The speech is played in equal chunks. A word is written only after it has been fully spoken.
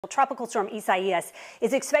Tropical storm Isaias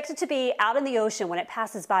is expected to be out in the ocean when it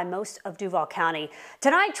passes by most of Duval County.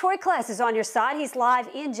 Tonight, Troy Kless is on your side. He's live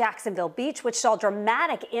in Jacksonville Beach, which saw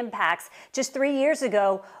dramatic impacts just 3 years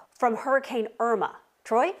ago from Hurricane Irma.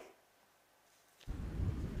 Troy?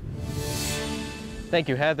 Thank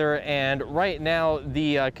you, Heather. And right now,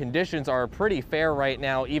 the conditions are pretty fair right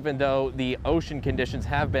now, even though the ocean conditions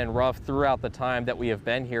have been rough throughout the time that we have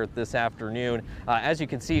been here this afternoon. As you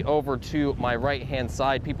can see over to my right-hand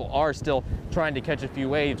side, people are still trying to catch a few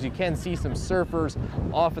waves. You can see some surfers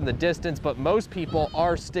off in the distance, but most people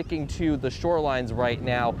are sticking to the shorelines right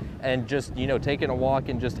now and just, taking a walk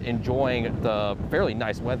and just enjoying the fairly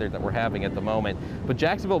nice weather that we're having at the moment. But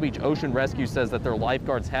Jacksonville Beach Ocean Rescue says that their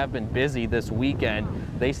lifeguards have been busy this weekend.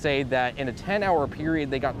 They say that in a 10-hour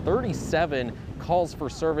period, they got 37 calls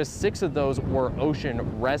for service. 6 of those were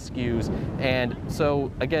ocean rescues. And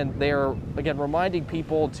so again, they're reminding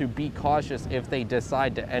people to be cautious if they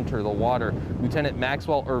decide to enter the water. Lieutenant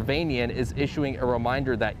Maxwell Irvanian is issuing a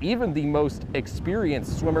reminder that even the most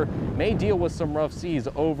experienced swimmer may deal with some rough seas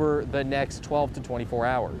over the next 12 to 24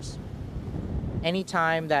 hours.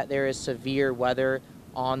 Anytime that there is severe weather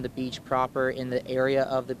on the beach proper, in the area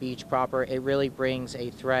of the beach proper, it really brings a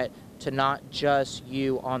threat to not just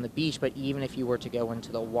you on the beach, but even if you were to go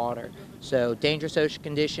into the water. So dangerous ocean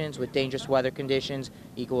conditions with dangerous weather conditions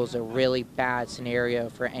equals a really bad scenario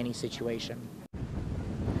for any situation.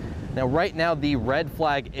 Now, right now, the red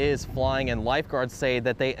flag is flying, and lifeguards say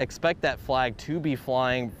that they expect that flag to be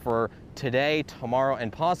flying for today, tomorrow,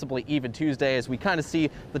 and possibly even Tuesday, as we kind of see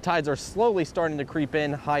the tides are slowly starting to creep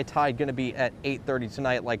in. High tide going to be at 8:30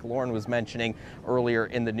 tonight, like Lauren was mentioning earlier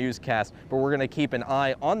in the newscast. But we're going to keep an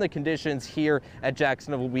eye on the conditions here at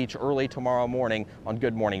Jacksonville Beach early tomorrow morning on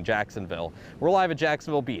Good Morning Jacksonville. We're live at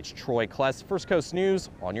Jacksonville Beach. Troy Kless, First Coast News,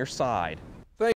 on your side.